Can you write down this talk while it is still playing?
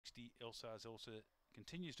$1.60. Elsa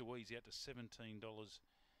continues to ease out to $17.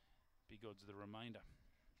 Big odds the remainder.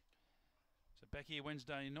 So back here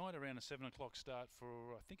Wednesday night around a 7 o'clock start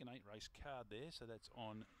for, I think, an 8-race card there. So that's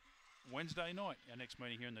on Wednesday night. Our next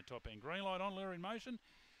meeting here in the top end. Green light on, Lure in motion.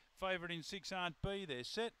 Favourite in 6 Aunt B. They're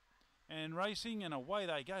set and racing, and away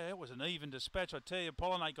they go. It was an even dispatch. I tell you,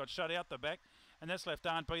 Pollinate got shut out the back, and that's left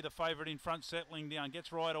Aunt B, the favourite, in front, settling down.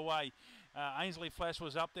 Gets right away. Ainsley Flash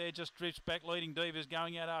was up there, just drifts back. Leading Diva's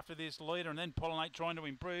going out after this leader, and then Pollinate trying to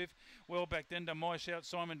improve. Well back then to My Shout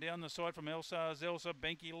Simon down the side from Elsa's Elsa,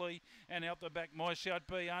 Benky Lee, and out the back My Shout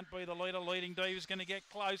B. Aunt B the leader. Leading Diva's going to get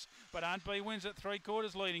close, but Aunt B wins at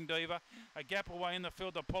 3/4. Leading Diva a gap away in the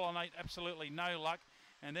field to Pollinate. Absolutely no luck.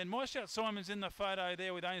 And then My Shout Simon's in the photo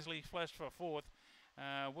there with Ainsley Flash for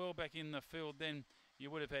 4th. Well back in the field then you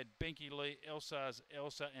would have had Benky Lee, Elsa's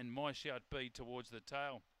Elsa, and My Shout B towards the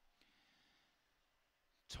tail.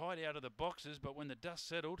 Tied out of the boxes, but when the dust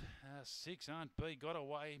settled, 6 Aunt B got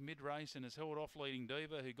away mid-race and has held off Leading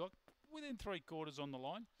Diva, who got within 3/4 on the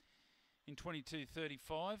line in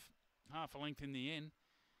 22.35, half a length in the end.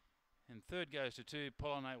 And third goes to 2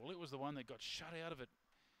 Pollinate. Well, it was the one that got shut out of it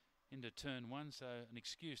into turn 1, so an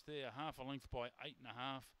excuse there. Half a length by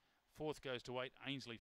 8.5. Fourth goes to 8 Ainsley